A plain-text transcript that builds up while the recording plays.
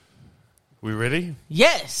We ready?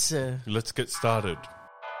 Yes. Let's get started.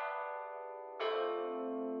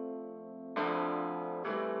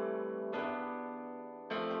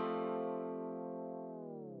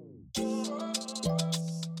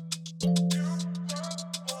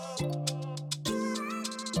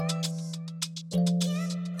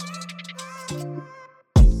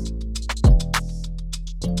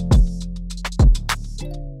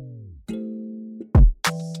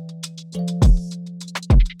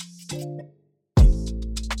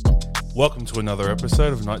 Welcome to another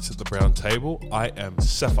episode of Nights at the Brown Table. I am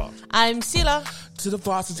Sefa. I'm Sila. To the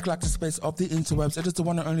vast galactic space of the interwebs, it is the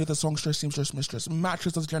one and only the songstress, seamstress, mistress,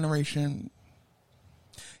 mattress of the generation.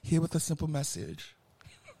 Here with a simple message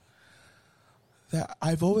that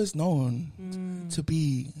I've always known to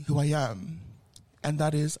be who I am, and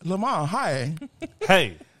that is Lamar. Hi,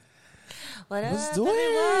 Hey, what's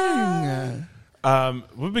doing?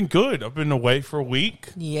 we've been good. I've been away for a week.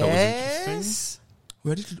 That was interesting. Yes.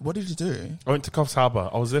 What did you do? I went to Coffs Harbour.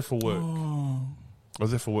 I was there for work. Oh. I was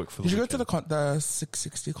there for work for the Did you go weekend. to the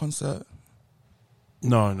 660 concert?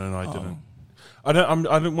 No, I didn't. I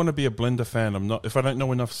don't want to be a Blender fan. I'm not. If I don't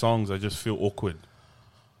know enough songs, I just feel awkward.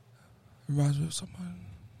 Reminds me of someone.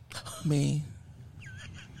 Me.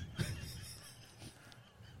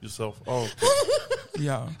 Yourself. Oh. Okay.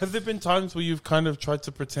 Yeah. Have there been times where you've kind of tried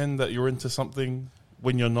to pretend that you're into something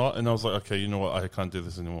when you're not? And I was like, okay, you know what? I can't do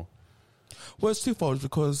this anymore. Well, it's twofold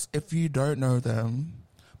because if you don't know them,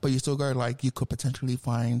 but you still go like you could potentially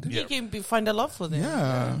find. Yeah. You can find a love for them.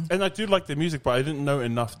 Yeah. And I do like their music, but I didn't know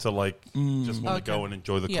enough to like just want to Okay. go and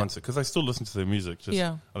enjoy the Yeah. concert because I still listen to their music. Just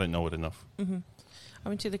Yeah. I don't know it enough. Mm-hmm. I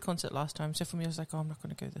went to the concert last time, so for me, I was like, oh, I'm not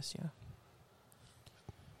going to go this year.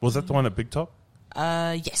 Was that the one at Big Top?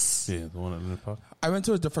 Yes. Yeah, the one at Luna Park. I went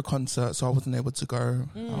to a different concert, so I wasn't able to go.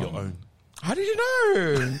 Your own. How did you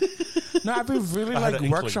know? No, I've been really I had like an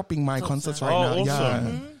inkling. workshopping my Awesome. concerts right Oh, now.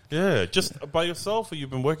 awesome. Yeah, just by yourself, or you've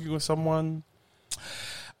been working with someone?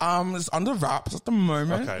 Yeah. It's under wraps at the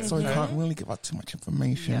moment, Okay. so I can't really give out too much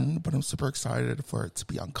information. But I'm super excited for it to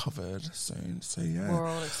be uncovered soon. So yeah, We're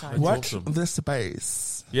all excited. watch awesome. this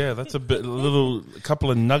space. Yeah, that's a couple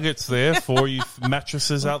of nuggets there for you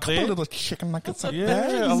mattresses out Couple there. little chicken nuggets up Yeah,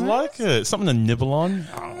 there. I like it. Something to nibble on.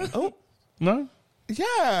 Oh, No,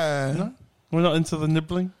 yeah. no, we're not into the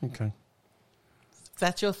nibbling. Okay,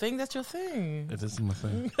 That's your thing. That's your thing. it is my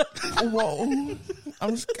thing. Whoa,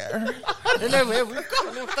 I'm scared. I don't know where we're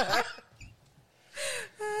going with that.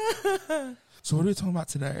 So what are we talking about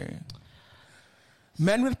today?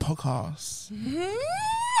 Men with podcasts.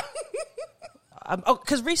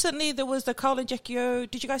 Because recently there was the Carl and Jackie O.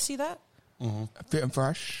 Did you guys see that? Fit and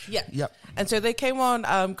fresh. Yeah. Yep. And so they came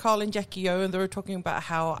on Carl and Jackie O, and they were talking about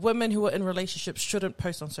how women who are in relationships shouldn't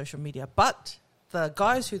post on social media, but the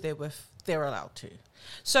guys who they're with, they're allowed to.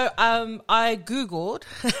 So I Googled,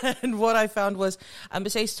 and what I found was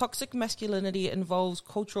it says toxic masculinity involves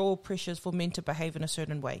cultural pressures for men to behave in a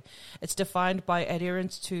certain way. It's defined by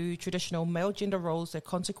adherence to traditional male gender roles that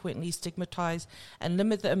consequently stigmatize and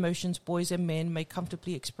limit the emotions boys and men may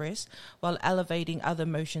comfortably express while elevating other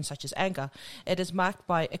emotions such as anger. It is marked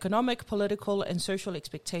by economic, political, and social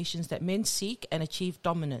expectations that men seek and achieve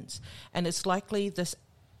dominance, and it's likely this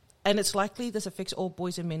affects all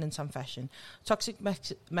boys and men in some fashion. Toxic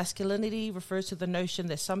masculinity refers to the notion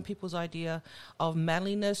that some people's idea of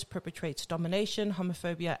manliness perpetrates domination,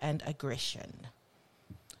 homophobia, and aggression.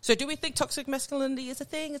 So do we think toxic masculinity is a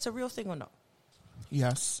thing? It's a real thing or not?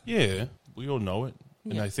 Yes. Yeah, we all know it.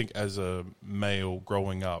 And Yeah. I think as a male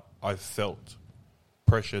growing up, I felt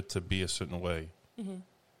pressure to be a certain way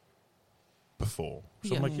before.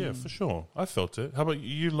 So I'm like, yeah, for sure. I felt it. How about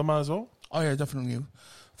you, Lamar, as well? Oh yeah, definitely.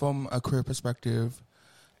 From a career perspective,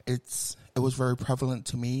 it was very prevalent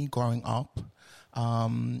to me growing up.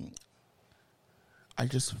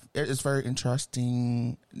 It's very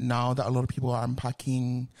interesting now that a lot of people are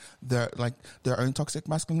unpacking their own toxic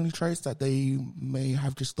masculinity traits that they may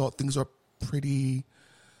have just thought things were pretty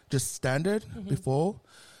just standard before.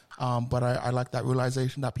 But I like that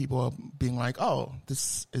realization that people are being like, oh,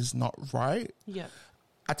 this is not right. Yeah.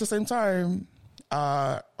 At the same time,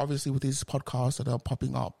 obviously with these podcasts that are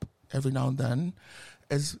popping up every now and then,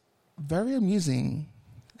 it's very amusing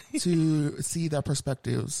to see their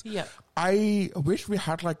perspectives. Yeah. I wish we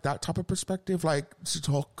had like that type of perspective, like to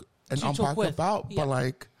talk and To talk unpack with. about, Yeah. but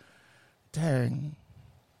like, dang,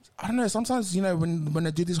 I don't know. Sometimes, you know, when I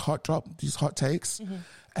do these hot takes,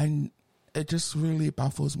 and it just really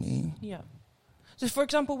baffles me. Yeah. So, for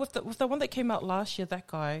example, with the one that came out last year, that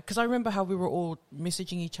guy, because I remember how we were all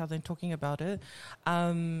messaging each other and talking about it,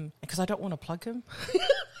 because I don't want to plug him.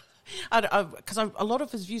 Because a lot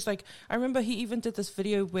of his views, like, I remember he even did this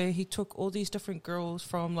video where he took all these different girls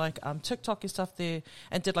from, like, TikTok and stuff there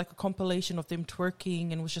and did, like, a compilation of them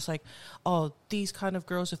twerking and was just like, oh, these kind of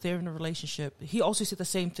girls, if they're in a relationship. He also said the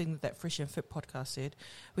same thing that Fresh and Fit podcast said,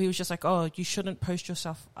 where he was just like, oh, you shouldn't post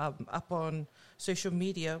yourself up on social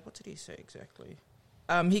media. What did he say exactly?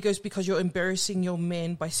 He goes, because you're embarrassing your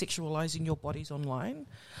men by sexualizing your bodies online.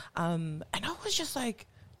 And I was just like,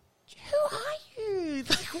 who are you?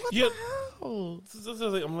 Like, what the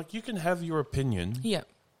hell? I'm like, you can have your opinion. Yeah.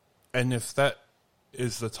 And if that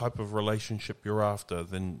is the type of relationship you're after,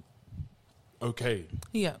 then okay.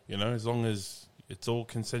 Yeah. You know, as long as it's all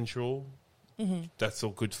consensual, that's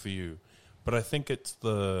all good for you. But I think it's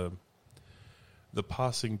the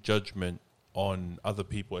passing judgment on other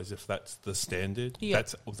people as if that's the standard. Yeah.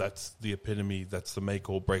 That's the epitome, that's the make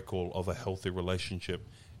or break all of a healthy relationship,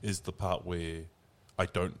 is the part where I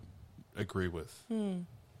don't agree with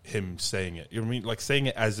him saying it. You know what I mean? Like, saying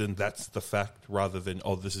it as in that's the fact rather than,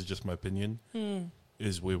 oh, this is just my opinion,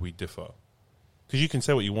 is where we differ. Because you can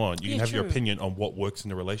say what you want. You can have your opinion on what works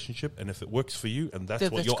in a relationship, and if it works for you and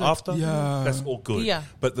that's what you're good. after, that's all good. Yeah.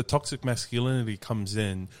 But the toxic masculinity comes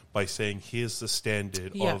in by saying, here's the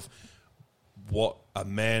standard of what a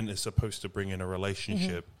man is supposed to bring in a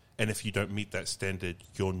relationship, and if you don't meet that standard,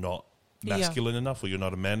 you're not masculine enough, or you're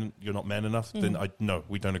not man enough, then no,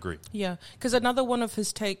 we don't agree. Yeah, because another one of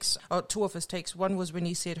his takes, or two of his takes, one was when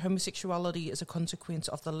he said homosexuality is a consequence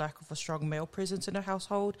of the lack of a strong male presence in a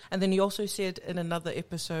household. And then he also said in another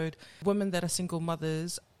episode, women that are single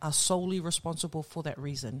mothers are solely responsible for that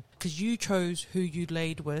reason, because you chose who you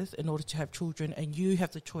laid with in order to have children, and you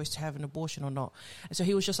have the choice to have an abortion or not. And so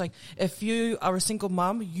he was just like, if you are a single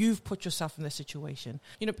mom, you've put yourself in this situation.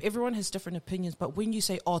 You know, everyone has different opinions, but when you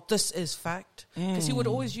say, oh, this is fact, because he would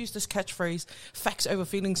always use this catchphrase, facts over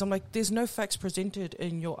feelings. I'm like, there's no facts presented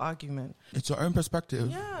in your argument. It's your own perspective.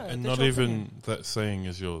 Yeah. And not even that saying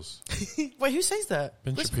is yours. Wait, who says that?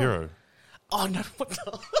 Ben Shapiro. Oh, no, what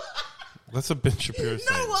the... That's a Ben Shapiro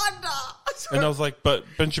saying. No wonder. And I was like, but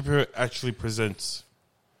Ben Shapiro actually presents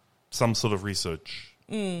some sort of research.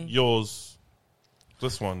 Yours,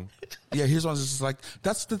 this one. Yeah, his one's just like,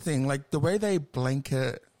 that's the thing. Like, the way they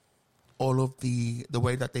blanket all of the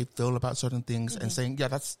way that they feel about certain things and saying, yeah,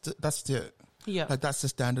 that's it. Yeah. Like, that's the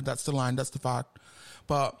standard, that's the line, that's the fact.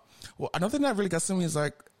 But another thing that really gets to me is,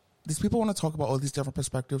 like, these people want to talk about all these different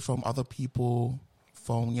perspectives from other people,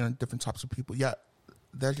 from, you know, different types of people. Yeah.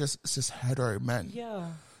 They're just hetero men. Yeah.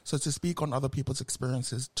 So to speak on other people's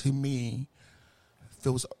experiences, to me,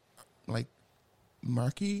 feels like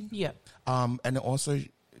murky. Yeah. And it also,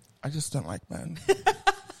 I just don't like men.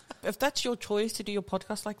 If that's your choice to do your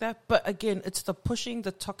podcast like that, but again, it's the pushing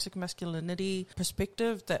the toxic masculinity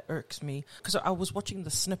perspective that irks me. Because I was watching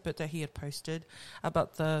the snippet that he had posted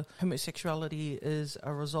about the homosexuality is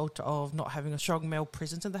a result of not having a strong male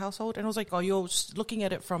presence in the household. And I was like, oh, you're looking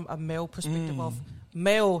at it from a male perspective of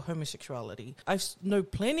male homosexuality. I know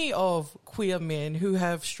plenty of queer men who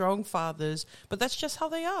have strong fathers, but that's just how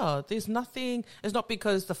they are. There's nothing, it's not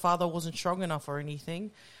because the father wasn't strong enough or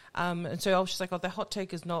anything. And so I was just like, oh, that hot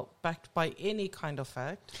take is not backed by any kind of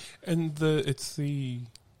fact. And it's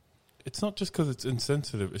not just because it's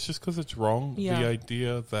insensitive. It's just because it's wrong. Yeah. The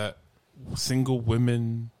idea that single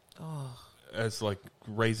women, as like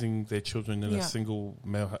raising their children in a single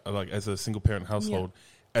male, like as a single parent household,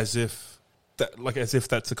 as if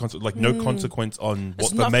that's a consequence, like no consequence on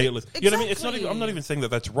what the male is. You know what I mean? It's not even, I'm not even saying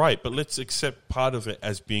that that's right, but let's accept part of it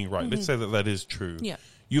as being right. Let's say that is true. Yeah.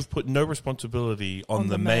 You've put no responsibility on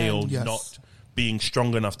the male not being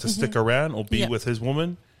strong enough to stick around or be with his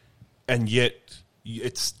woman, and yet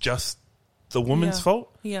it's just the woman's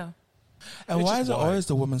fault. Yeah. And why is it always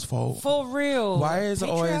the woman's fault? For real. Why is it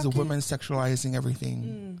always the woman sexualizing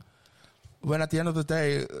everything? When at the end of the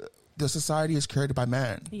day, the society is created by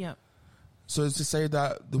man. Yeah. So to say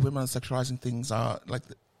that the women are sexualizing things are like,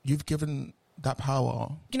 you've given that power.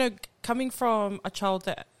 You know, coming from a child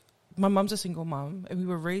that, my mum's a single mum, and we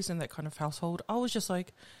were raised in that kind of household. I was just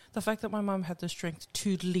like, the fact that my mum had the strength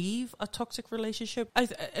to leave a toxic relationship.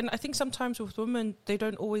 And I think sometimes with women, they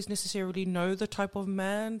don't always necessarily know the type of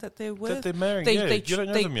man that they're with. That they're marrying, you don't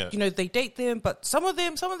know them yet. You know, they date them, but some of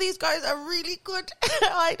these guys are really good at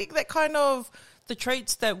hiding that kind of the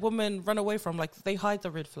traits that women run away from. Like, they hide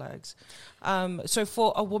the red flags. So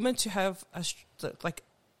for a woman to have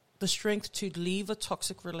the strength to leave a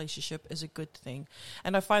toxic relationship is a good thing.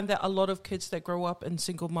 And I find that a lot of kids that grow up in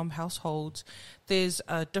single mum households, there's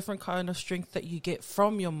a different kind of strength that you get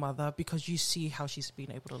from your mother because you see how she's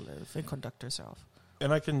been able to live and conduct herself.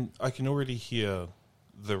 And I can already hear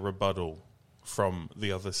the rebuttal from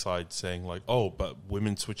the other side saying like, oh, but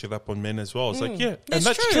women switch it up on men as well. It's like, yeah, and It's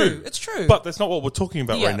that's true. true. It's true. But that's not what we're talking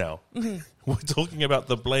about Yeah. right now. We're talking about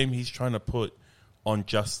the blame he's trying to put on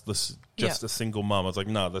just a single mom. I was like,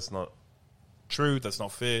 no, that's not true. That's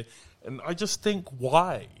not fair. And I just think,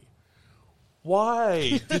 why?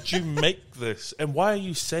 Why did you make this? And why are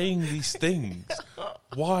you saying these things?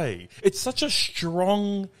 Why? It's such a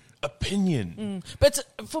strong opinion. But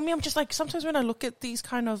for me, I'm just like, sometimes when I look at these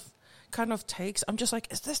kind of takes, I'm just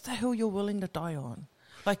like, is this the hill you're willing to die on?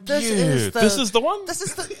 Like, this is the one? This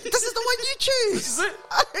is the one you choose.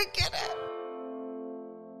 I don't get it.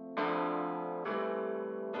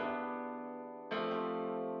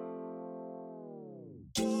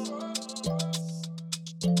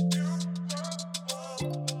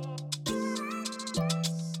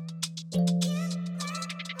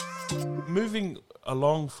 Moving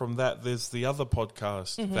along from that, there's the other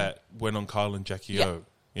podcast that went on Kyle and Jackie O.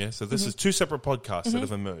 Yeah, so this is two separate podcasts that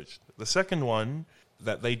have emerged. The second one,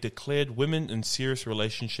 that they declared women in serious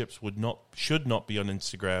relationships should not be on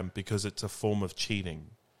Instagram because it's a form of cheating.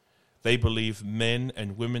 They believe men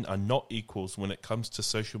and women are not equals when it comes to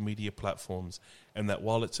social media platforms, and that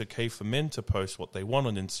while it's okay for men to post what they want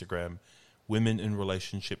on Instagram, women in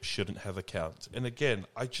relationships shouldn't have accounts. And again,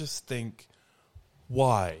 I just think,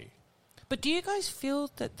 why? But do you guys feel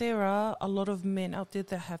that there are a lot of men out there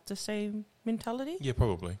that have the same mentality? Yeah,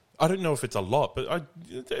 probably. I don't know if it's a lot, but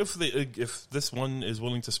if this one is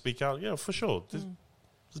willing to speak out, yeah, for sure.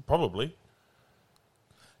 Probably.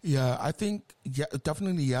 Yeah, I think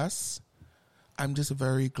definitely yes. I'm just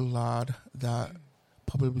very glad that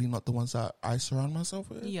probably not the ones that I surround myself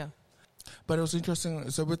with. Yeah. But it was interesting.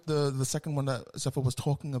 So with the second one that Zephyr was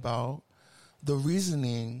talking about, the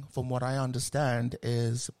reasoning, from what I understand,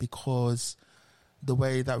 is because the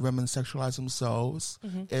way that women sexualize themselves,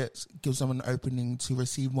 it gives them an opening to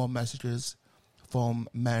receive more messages from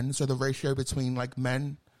men. So the ratio between like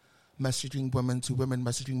men messaging women to women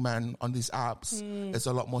messaging men on these apps is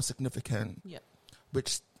a lot more significant. Yeah.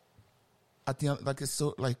 Which at the end, like, it's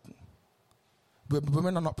still like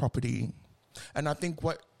women are not property. And I think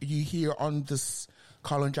what you hear on this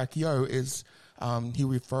Kyle and Jackie O is he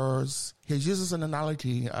uses an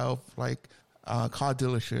analogy of like a car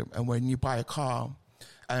dealership, and when you buy a car,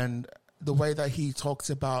 and the way that he talks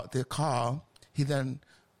about the car, he then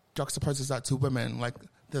juxtaposes that to women, like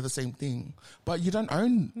they're the same thing. But you don't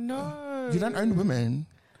own women.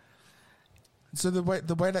 So the way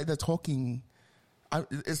that they're talking,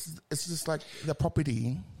 it's just like the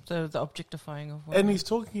property. So the objectifying of women. And he's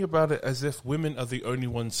talking about it as if women are the only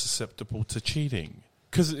ones susceptible to cheating.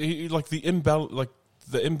 Because the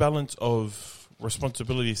imbalance of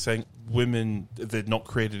responsibility, saying women, they're not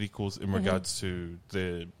created equals in regards to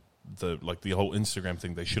the whole Instagram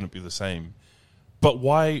thing. They shouldn't be the same. But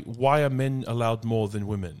why are men allowed more than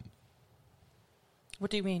women?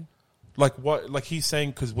 What do you mean? Like what? Like he's saying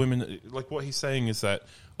because women. Like what he's saying is that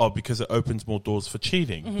because it opens more doors for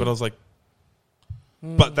cheating. But I was like,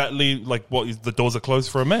 but that the doors are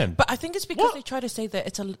closed for a man. But I think it's because they try to say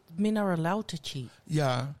that men are allowed to cheat.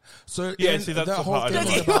 Yeah. So Yeah, see, that's the whole part I thing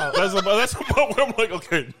don't is like. about. That's the part where I'm like,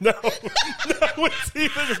 okay, no, it's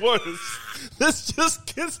even worse. This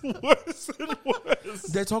just gets worse and worse.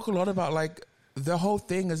 They talk a lot about like the whole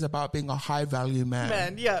thing is about being a high value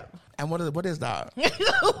man. Yeah. And what is that?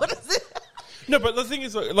 What is it? No, but the thing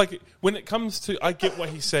is, like, when it comes to, I get what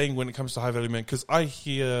he's saying when it comes to high value men, because I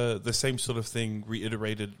hear the same sort of thing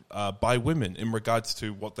reiterated by women in regards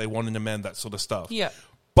to what they want in a man, that sort of stuff. Yeah.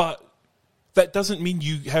 But that doesn't mean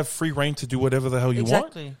you have free reign to do whatever the hell you want.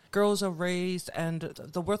 Exactly. Girls are raised, and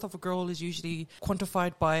the worth of a girl is usually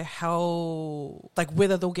quantified by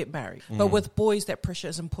whether they'll get married. But with boys, that pressure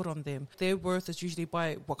isn't put on them. Their worth is usually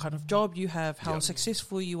by what kind of job you have, how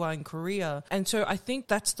successful you are in career. And so I think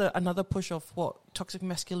that's another push of what toxic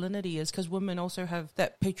masculinity is, because women also have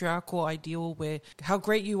that patriarchal ideal where how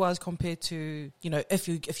great you are is compared to, if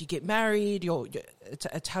you get married,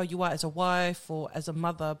 it's how you are as a wife or as a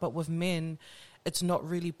mother. But with men, it's not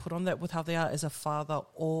really put on that with how they are as a father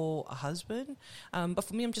or a husband. But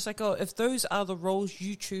for me, I'm just like, if those are the roles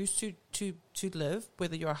you choose to live,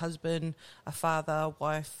 whether you're a husband, a father,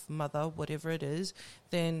 wife, mother, whatever it is,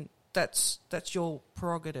 then that's your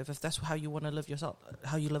prerogative. If that's how you want to live yourself,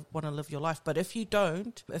 how you want to live your life. But if you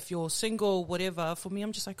don't, if you're single, whatever, for me,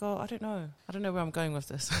 I'm just like, I don't know where I'm going with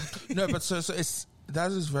this. No, but so that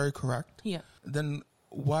is very correct. Yeah. Then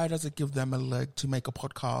why does it give them a leg to make a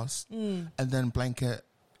podcast and then blanket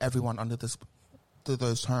everyone under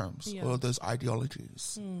those terms or those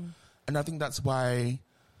ideologies? And I think that's why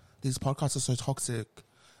these podcasts are so toxic,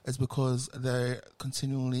 is because they're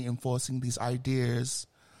continually enforcing these ideas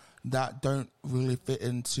that don't really fit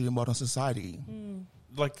into modern society.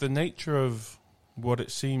 Like the nature of what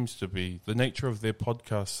it seems to be, the nature of their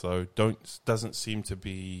podcasts though doesn't seem to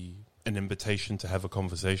be an invitation to have a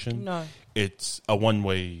conversation. No. It's a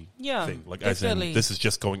one-way Yeah, thing. Like definitely. as in, this is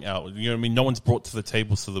just going out. You know what I mean? No one's brought to the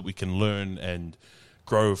table so that we can learn and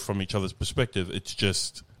grow from each other's perspective. It's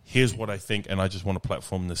just, here's what I think, and I just want a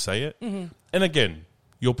platform to say it. Mm-hmm. And again,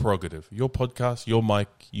 your prerogative, your podcast, your mic,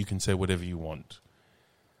 you can say whatever you want.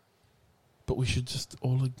 But we should just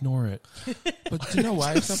all ignore it. But do you know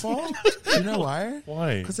why, Stefan? Do you know why?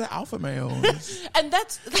 Why? Because they're alpha males. And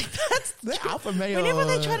that's They're alpha males. whenever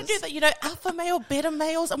they try to do that, alpha male, beta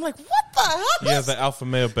males, I'm like, what the hell? Yeah, the alpha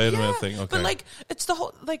male, beta male Yeah, thing. Okay. But like, it's the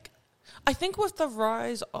whole, like, I think with the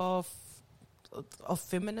rise of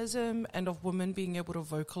feminism and of women being able to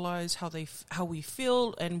vocalize how we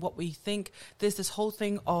feel and what we think, there's this whole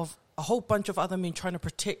thing of a whole bunch of other men trying to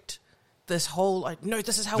protect this whole, like, no,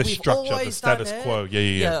 this is how The we've structure, always the status done it. quo.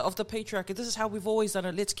 Yeah. Of the patriarchy. This is how we've always done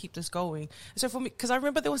it. Let's keep this going. So for me, because I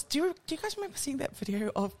remember there was, do you guys remember seeing that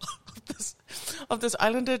video of this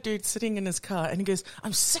islander dude sitting in his car, and he goes,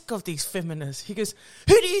 I'm sick of these feminists. He goes,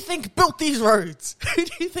 who do you think built these roads? Who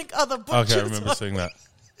do you think are the butchers? Okay, I remember seeing that.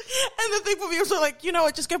 And the thing for me was like,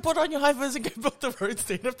 just go put on your high vis and go build the roads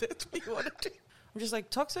then if that's what you want to do. I'm just like,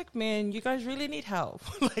 toxic man, you guys really need help.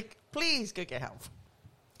 Like, please go get help.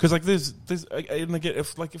 Because like there's and again,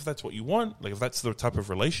 if that's what you want, like if that's the type of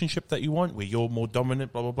relationship that you want, where you're more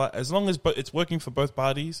dominant, blah blah blah, as long as it's working for both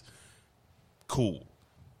parties, cool.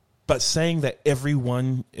 But saying that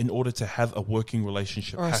everyone, in order to have a working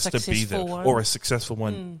relationship, Or a has to be there, successful one. or a successful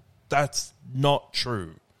one, that's not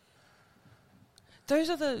true. Those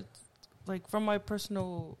are the, like, from my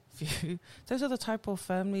personal view, those are the type of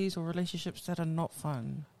families or relationships that are not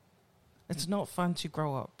fun. It's not fun to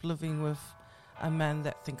grow up living with a man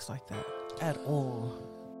that thinks like that at all.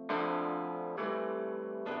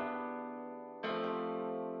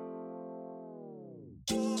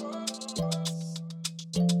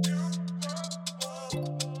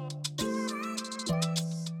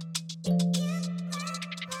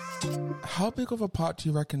 How big of a part do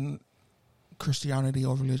you reckon Christianity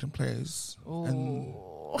or religion plays in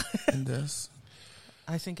this?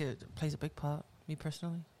 I think it plays a big part, me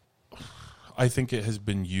personally. I think it has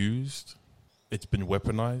been used, it's been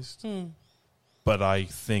weaponized, but I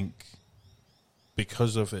think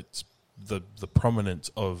because of its the prominence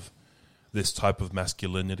of this type of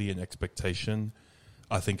masculinity and expectation,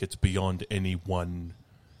 I think it's beyond any one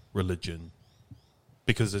religion,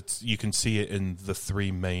 because you can see it in the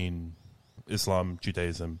three main: Islam,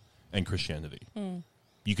 Judaism, and Christianity.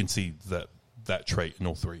 You can see that trait in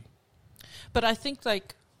all three. But I think,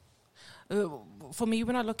 like, for me,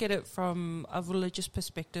 when I look at it from a religious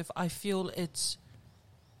perspective, I feel it's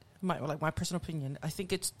my personal opinion. I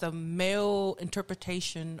think it's the male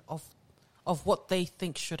interpretation of what they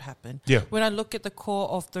think should happen. Yeah. When I look at the core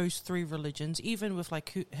of those three religions, even with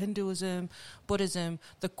like Hinduism, Buddhism,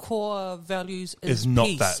 the core values is not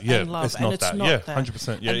peace that. Yeah, and love, it's and not it's that. not Yeah, that.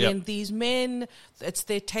 100%. Yeah, and yeah. then these men, it's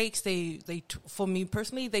their takes. They for me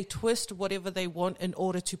personally, they twist whatever they want in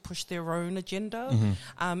order to push their own agenda,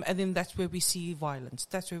 and then that's where we see violence.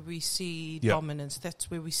 That's where we see dominance.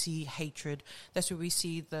 That's where we see hatred. That's where we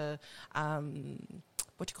see the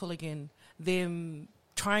them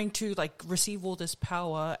trying to like receive all this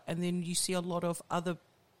power, and then you see a lot of other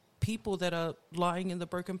people that are lying in the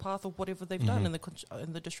broken path of whatever they've done in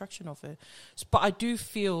the destruction of it. But I do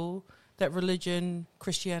feel that religion,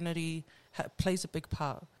 Christianity, plays a big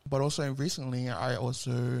part. But also recently, I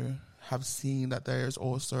also have seen that there's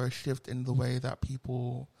also a shift in the way that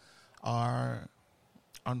people are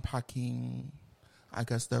unpacking, I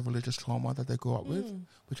guess, their religious trauma that they grew up with,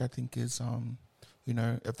 which I think is,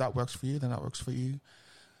 if that works for you, then that works for you.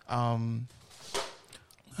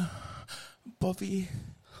 Bobby.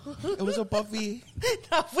 It was a Bobby.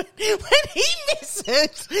 No, when he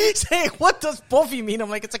messaged saying, what does Bobby mean? I'm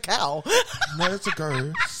like, it's a cow. No, it's a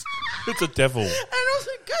ghost. It's a devil. And I was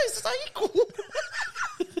like, ghost, are you cool?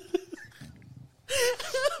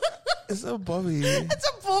 It's a Bobby. It's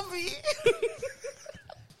a Bobby.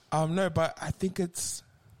 No, but I think it's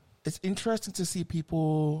interesting to see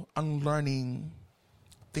people unlearning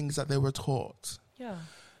things that they were taught. Yeah.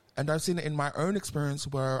 And I've seen it in my own experience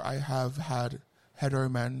where I have had hetero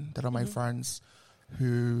men that are my friends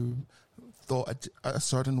who thought a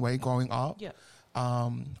certain way growing up. Yeah.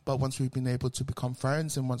 But once we've been able to become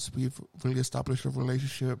friends and once we've really established a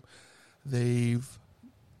relationship, they've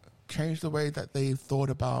changed the way that they thought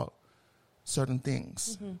about certain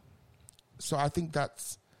things. So I think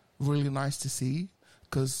that's really nice to see,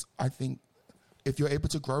 because I think if you're able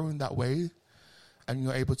to grow in that way and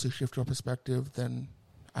you're able to shift your perspective, then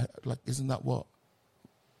isn't that what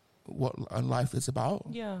life is about?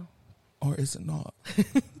 Yeah. Or is it not?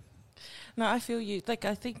 No, I feel you. Like,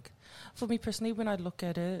 I think for me personally, when I look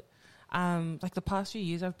at it, like the past few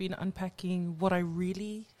years, I've been unpacking what I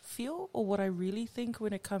really feel or what I really think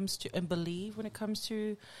when it comes to, and believe when it comes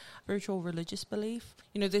to spiritual religious belief.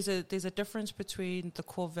 You know, there's a difference between the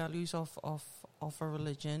core values of a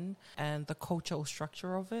religion and the culture or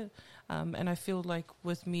structure of it. And I feel like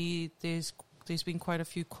with me, there's been quite a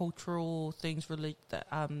few cultural things that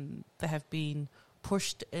have been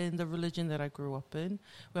pushed in the religion that I grew up in,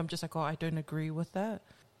 where I'm just like, oh, I don't agree with that.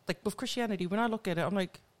 Like with Christianity, when I look at it, I'm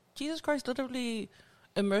like, Jesus Christ literally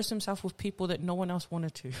immersed himself with people that no one else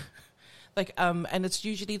wanted to. Like, and it's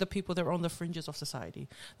usually the people that are on the fringes of society.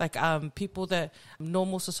 Like, people that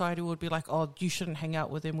normal society would be like, oh, you shouldn't hang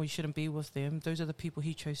out with them or you shouldn't be with them. Those are the people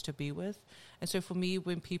he chose to be with. And so for me,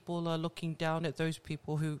 when people are looking down at those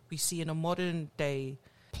people who we see in a modern day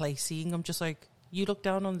placing, I'm just like, you look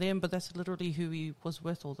down on them, but that's literally who he was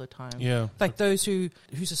with all the time. Yeah. Like those who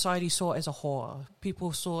society saw as a whore,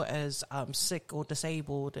 people saw as sick or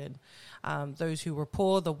disabled, and those who were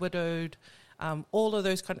poor, the widowed, all of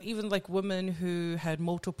those even like women who had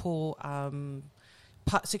multiple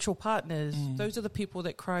sexual partners. Those are the people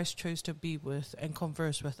that Christ chose to be with and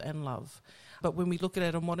converse with and love. But when we look at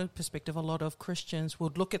it from a modern perspective, a lot of Christians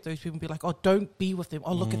would look at those people and be like, oh, don't be with them.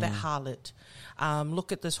 Oh, look at that harlot.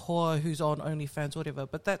 Look at this whore who's on OnlyFans, whatever.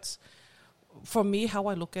 But that's, for me, how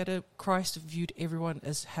I look at it. Christ viewed everyone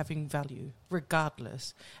as having value,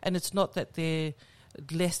 regardless. And it's not that they're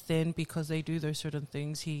less than because they do those certain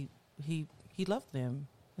things. He loved them.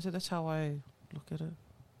 So that's how I look at it.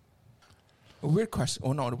 A weird question,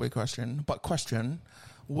 or not a weird question, but question.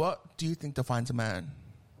 What do you think defines a man?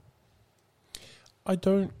 I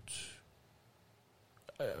don't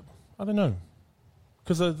know,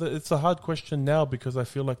 because it's a hard question now, because I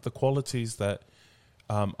feel like the qualities that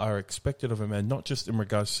are expected of a man, not just in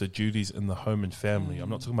regards to duties in the home and family.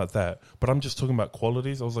 I'm not talking about that, but I'm just talking about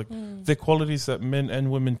qualities. I was like, they're qualities that men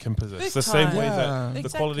and women can possess. Big the time. same way that Exactly. the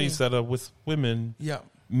qualities that are with women,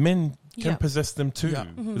 men can Yeah. possess them too. Yeah.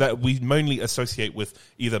 That we mainly associate with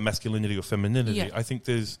either masculinity or femininity. Yeah. I think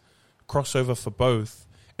there's crossover for both.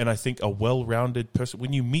 And I think a well-rounded person,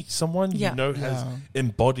 when you meet someone, Yeah. you know,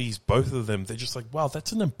 embodies both of them. They're just like, wow,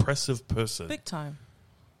 that's an impressive person. Big time.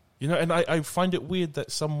 You know, and I find it weird that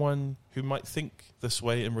someone who might think this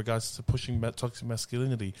way in regards to pushing toxic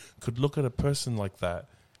masculinity could look at a person like that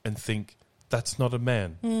and think, that's not a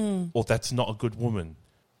man, or that's not a good woman.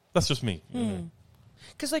 That's just me. You know?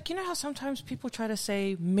 Because, like, you know how sometimes people try to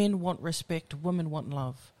say men want respect, women want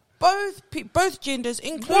love. Both genders,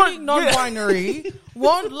 including non-binary,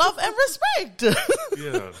 want love and respect.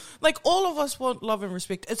 Yeah. Like, all of us want love and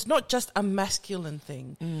respect. It's not just a masculine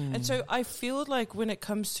thing. And so I feel like when it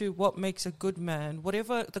comes to what makes a good man,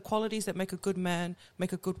 whatever the qualities that make a good man,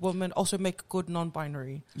 make a good woman, also make a good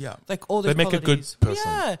non-binary. Yeah. Like, all those They make a good qualities. person.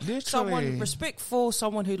 Yeah. Literally. Someone respectful,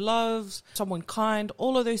 someone who loves, someone kind,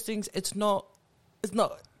 all of those things. It's not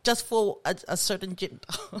just for a certain gender.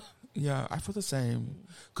 Yeah, I feel the same.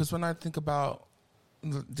 Because when I think about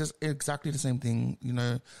just exactly the same thing, you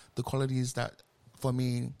know, the qualities that for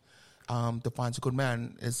me defines a good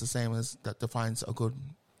man is the same as that defines a good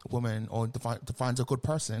woman or defines a good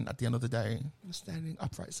person at the end of the day. A standing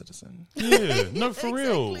upright citizen. Yeah. No, for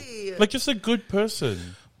real. Exactly. Like, just a good person.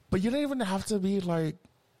 But you don't even have to be like,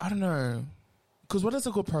 I don't know. Because what is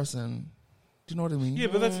a good person? Do you know what I mean? Yeah,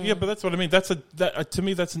 but that's what I mean. To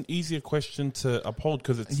me, that's an easier question to uphold,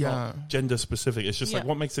 because it's not gender specific. It's just like,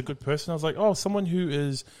 what makes a good person? I was like, oh, someone who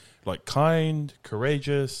is like kind,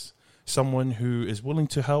 courageous, someone who is willing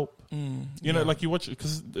to help. You know, like you watch,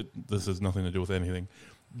 because this has nothing to do with anything,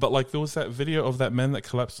 but like there was that video of that man that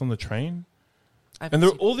collapsed on the train. And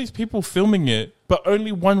there were all these people filming it, but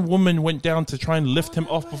only one woman went down to try and lift him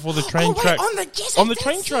off before the train track. On the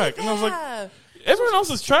train track. And I was like, everyone else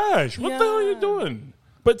is trash. What the hell are you doing?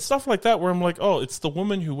 But stuff like that where I'm like, oh, it's the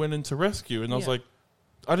woman who went in to rescue. And I was like,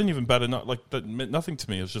 I didn't even bat like that meant nothing to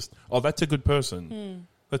me. It was just, oh, that's a good person.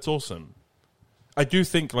 That's awesome. I do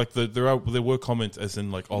think like there were comments as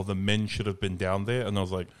in like, oh, the men should have been down there. And I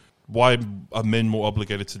was like, why are men more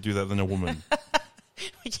obligated to do that than a woman?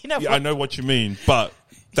 You know I know what you mean, but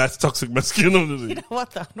That's toxic masculinity. You know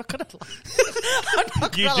what, though? I'm not going to lie.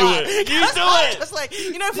 You do it. You do it. Just like,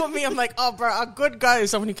 for me, I'm like, oh, bro, a good guy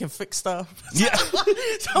is someone who can fix stuff. Yeah.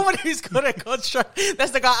 Someone who's good at construct.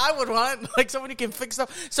 That's the guy I would want. Like, someone who can fix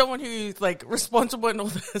stuff. Someone who's, like, responsible and all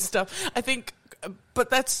this stuff. I think, but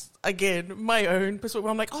that's, again, my own perspective.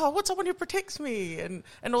 I'm like, oh, I want someone who protects me and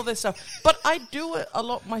all this stuff. But I do it a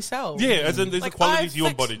lot myself. Yeah, as in there's Like, the qualities you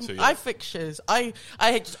embody too. Yeah. I fix shiz. I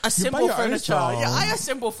assemble your own furniture. stuff. Yeah, I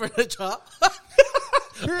assemble furniture.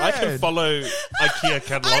 I can follow IKEA I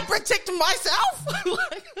catalog. protect myself.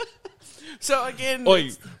 So again, Oi,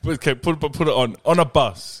 okay, put it on a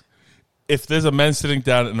bus. If there's a man sitting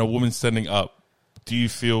down and a woman standing up, do you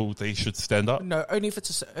feel they should stand up? no, only if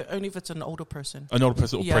it's an older person. An older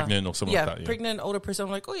person or Yeah. pregnant or something like that. Yeah. Pregnant, older person.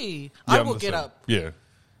 I'm like, oi, Yeah, I I'm will the get same. up. Yeah.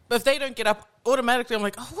 But if they don't get up, automatically I'm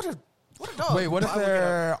like, oh, what a dog. Wait, what if I will get up.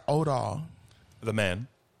 they're older? The man.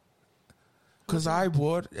 Because I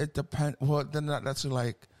would. It depends. Well, then that's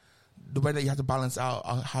like the way that you have to balance out.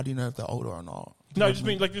 How do you know if they're older or not? No, I just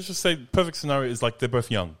mean, like, let's just say perfect scenario is like they're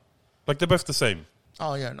both young. Like they're both the same.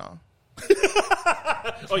 Oh yeah, no.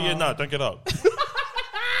 Oh, yeah, no, don't get up.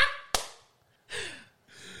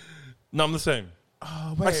 No, I'm the same.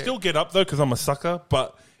 Oh, I still get up, though, because I'm a sucker.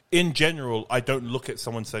 But in general, I don't look at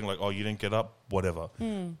someone saying, like, oh, you didn't get up, whatever.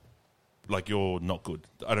 Like, you're not good.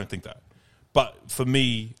 I don't think that. But for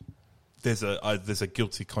me, there's a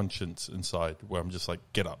guilty conscience inside where I'm just like,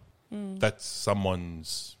 get up. That's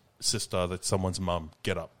someone's sister, that's someone's mum.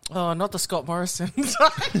 Get up. Oh, not the Scott Morrison.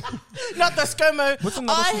 Not the ScoMo. What's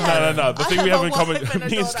another I scenario? have- No. The I thing we have a in common, wife and a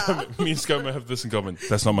me and daughter. ScoMo have this in common.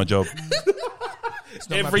 That's not my job. It's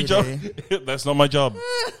not my Every job. PD. That's not my job.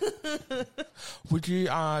 Would you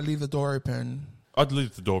leave the door open? I'd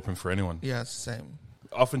leave the door open for anyone. Yeah, it's the same.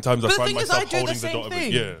 Oftentimes I But the find thing is, myself I do the holding the door same open.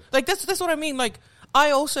 thing. Yeah. Like that's what I mean. Like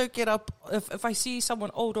I also get up if I see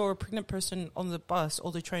someone older or a pregnant person on the bus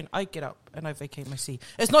or the train. I get up and I vacate my seat.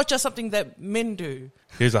 It's not just something that men do.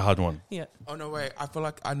 Here's a hard one. Yeah. Oh no, wait. I feel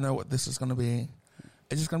like I know what this is going to be.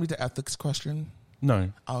 Is this going to be the ethics question?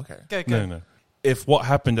 No. Oh, okay. Go. No. If what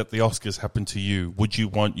happened at the Oscars happened to you, would you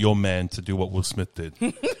want your man to do what Will Smith did?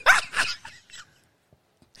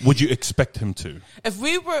 Would you expect him to? If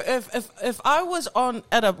we were, if I was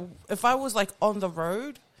if I was like on the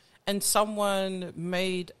road and someone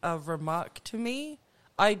made a remark to me,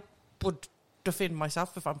 I would defend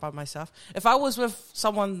myself if I'm by myself. If I was with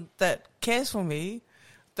someone that cares for me,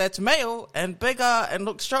 that's male and bigger and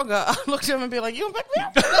looks stronger, I'd look at him and be like, you gonna back me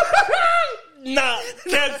up? Nah,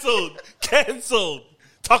 cancelled.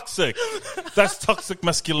 Toxic. That's toxic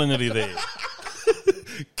masculinity there.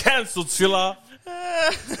 Cancelled, Silla.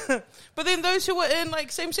 But then those who are in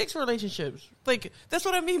like same-sex relationships, like that's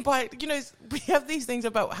what I mean by, we have these things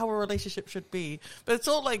about how a relationship should be, but it's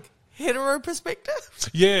all like hetero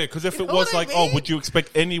perspective. Yeah, because if You it know was what I like, mean? oh, would you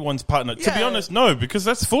expect anyone's partner? To be Yeah. honest, no, because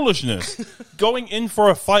that's foolishness. Going in for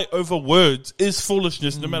a fight over words is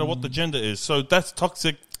foolishness, no matter what the gender is. So that's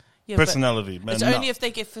toxic Yeah, but personality, man. It's No. only if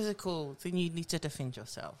they get physical, then you need to defend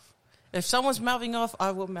yourself. If someone's mouthing off,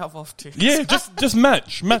 I will mouth off too. Yeah, just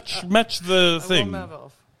match the I will thing. mouth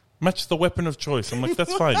off. Match the weapon of choice. I'm like,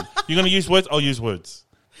 that's fine. You're gonna use words, I'll use words.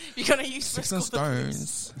 You're gonna use Sticks and physical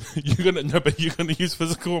defense. stones. You're gonna use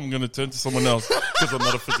physical. I'm gonna turn to someone else because I'm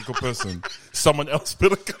not a physical person. Someone else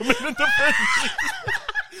better come in and defend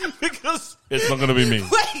me because it's not gonna be me.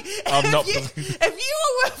 Wait, I'm not. if you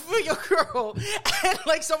were with your girl and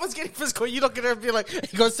like someone's getting physical, you look at her and be like, "You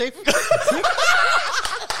gonna save me?"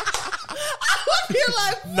 I would be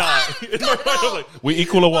like, Nah, no. We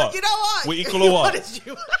equal or what? you know what? We equal or what? is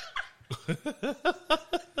you?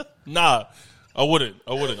 Nah, I wouldn't.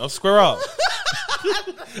 I'll square up.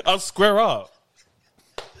 I'll square up.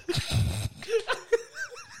 You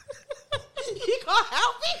gonna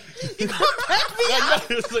help me? You gonna back me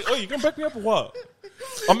up? It's like, oh, you gonna back me up or what?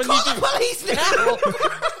 I'm gonna Call need the you. police now.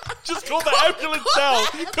 Just call the ambulance now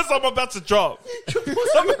because I'm about to drop.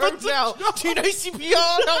 I'm about now. Do you know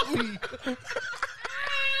CPR? Help me.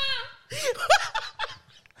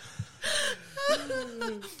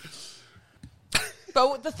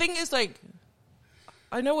 But the thing is, like,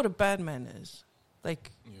 I know what a bad man is.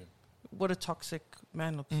 Like, what a toxic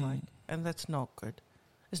man looks like. And that's not good.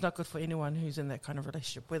 It's not good for anyone who's in that kind of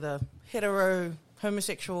relationship. Whether hetero,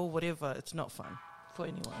 homosexual, whatever, it's not fun for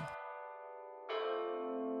anyone.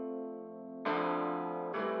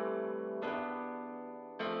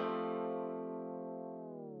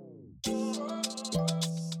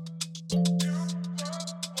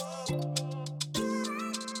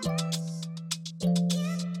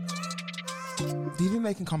 Do you think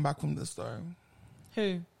they can come back from this though?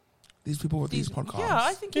 Who? These people with these podcasts. Yeah,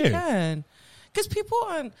 I think you Yeah. can. Because people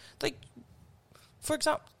aren't, like, for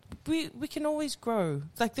example, we can always grow.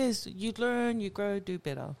 Like, you learn, you grow, do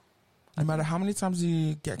better. No matter how many times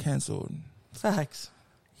you get cancelled, Facts.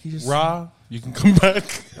 you just Ra, you can come back.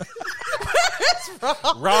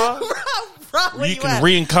 Ra, Where you can at?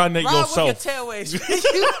 reincarnate Right with your yourself. tailways.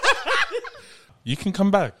 You can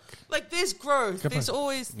come back. Like, there's growth. There's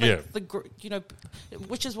always, like, Yeah.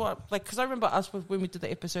 which is what, like, because I remember when we did the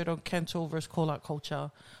episode on cancel versus call-out culture.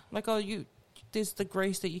 Like, there's the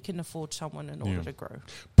grace that you can afford someone in order to grow.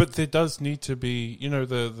 But there does need to be,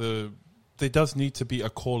 there does need to be a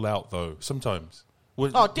call out though. Sometimes.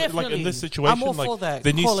 Oh, definitely. Like in this situation, I'm all like for that.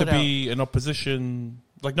 there needs Call to it be an opposition.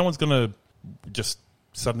 Like no one's gonna just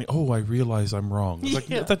suddenly. Oh, I realize I'm wrong. Like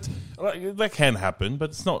Yeah. that can happen, but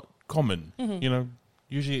it's not common. Mm-hmm.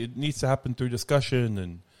 Usually it needs to happen through discussion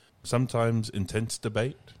and sometimes intense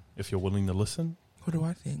debate. If you're willing to listen, what do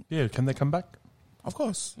I think? yeah, can they come back? Of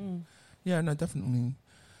course. Yeah, no, definitely.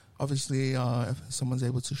 Obviously, if someone's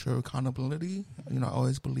able to show accountability, I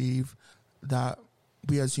always believe that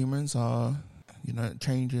we as humans are,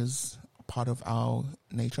 change is part of our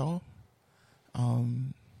nature.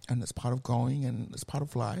 And it's part of growing and it's part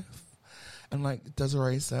of life. And like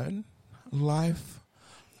Desiree said, life,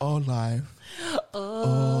 all life,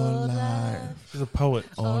 all life, She's a poet.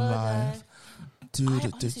 all life. I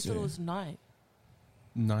honestly thought it was night.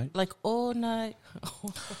 Night. Like, all night.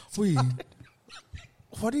 Wait,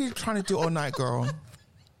 what are you trying to do all night, girl?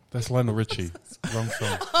 That's Lionel Richie. Wrong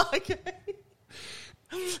song. Okay.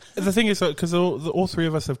 The thing is, because all three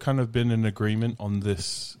of us have kind of been in agreement on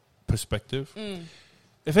this perspective.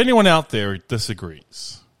 If anyone out there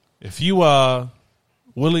disagrees, if you are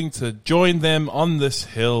willing to join them on this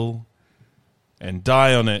hill and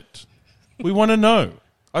die on it, we want to know.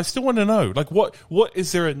 I still want to know. Like, what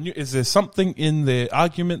is there? Is there something in their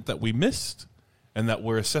argument that we missed, and that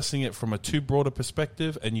we're assessing it from a too broad a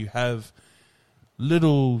perspective, and you have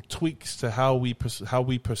little tweaks to how we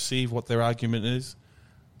perceive what their argument is?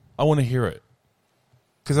 I want to hear it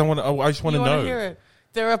because I just want to know. Hear it?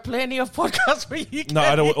 There are plenty of podcasts where you can. No,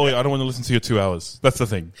 I don't. I don't want to listen to your 2 hours. That's the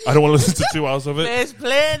thing. I don't want to listen to 2 hours of it. There's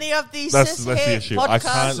plenty of these. That's the issue. I podcasts.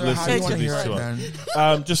 can't So how do listen you to want to these hear 2 it hours.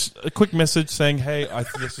 then? Just a quick message saying, "Hey,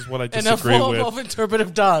 this is what I In a disagree form with." of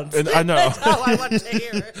interpretive dance. And I know That's how I want to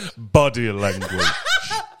hear it. body language,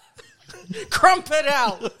 Crump it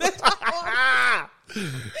out.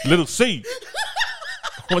 little C.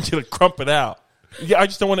 I want you to crump it out. Yeah, I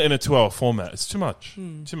just don't want it in a 2 hour format. It's too much.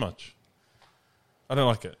 Too much. I don't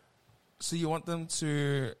like it. So you want them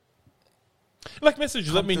to... Like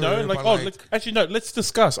messages, let me know. through, Like, but actually, no. Let's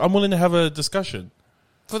discuss. I'm willing to have a discussion.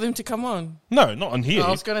 For them to come on. No, not on here.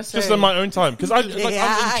 I was gonna say. Just on my own time because I'm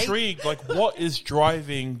Yeah. intrigued. Like, what is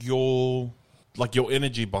driving your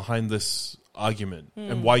energy behind this argument,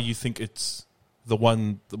 and why you think it's the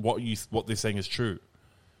one what they're saying is true?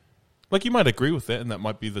 Like, you might agree with it, and that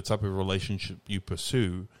might be the type of relationship you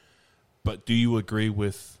pursue. But do you agree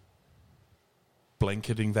with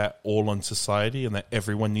blanketing that all on society and that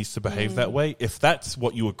everyone needs to behave that way? If that's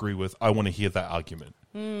what you agree with, I want to hear that argument.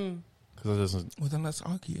 Because it doesn't. Well, then let's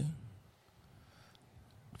argue.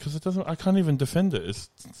 Because it doesn't. I can't even defend it. It's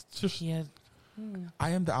just. Yeah. I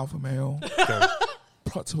am the alpha male. Go.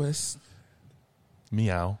 Plot twist.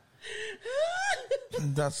 Meow.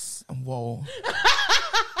 That's... Whoa.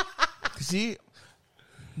 See?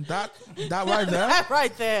 That right there,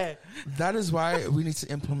 Right there. that is why we need to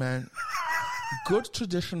implement good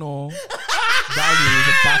traditional values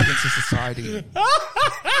back into society.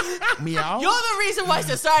 Meow? You're the reason why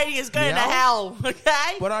society is going to Meow? hell.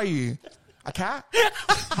 Okay? What are you? A cat?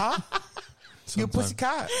 Huh? You a pussy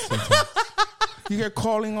cat? You get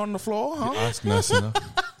crawling on the floor, huh? Ask nice enough.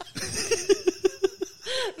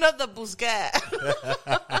 Not the buscat.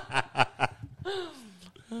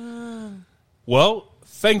 Well,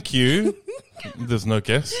 thank you. There's no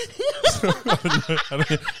guest.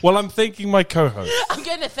 Well, I'm thanking my co-host. I'm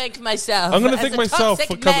going to thank myself. I'm gonna as thank a myself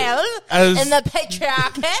toxic for coming- male as- in the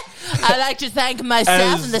patriarchy. I like to thank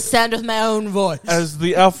myself As- and the sound of my own voice. As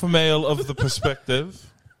the alpha male of the perspective,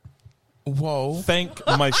 Whoa. thank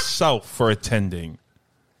myself for attending.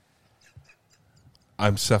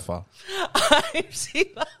 I'm Sefa. I'm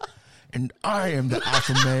Sheila. And I am the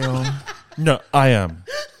alpha male. No, I am.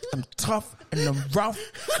 I'm tough and I'm rough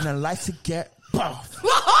and I like to get buff.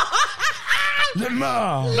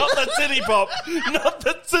 Lemar. Not the titty pop. Not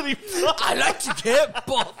the titty pop. I like to get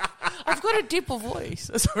buff. I've got a deeper voice.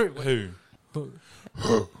 Sorry. Wait.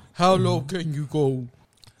 Who? How low can you go?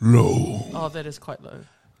 Low. Oh, that is quite low.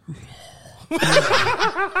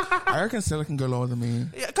 I reckon Stella can go lower than me.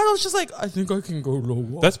 Yeah, because I was just like, I think I can go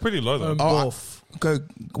lower. That's pretty low, though. Oh, go.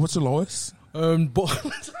 What's the lowest?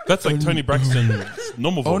 That's like Tony Braxton's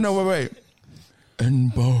normal voice. Oh no, wait.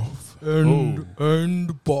 And both.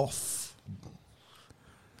 And both.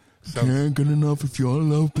 Can't get enough of your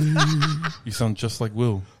love, baby. You sound just like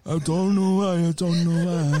Will. I don't know why, I don't know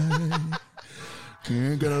why.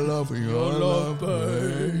 Can't get enough of your love,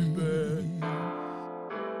 baby.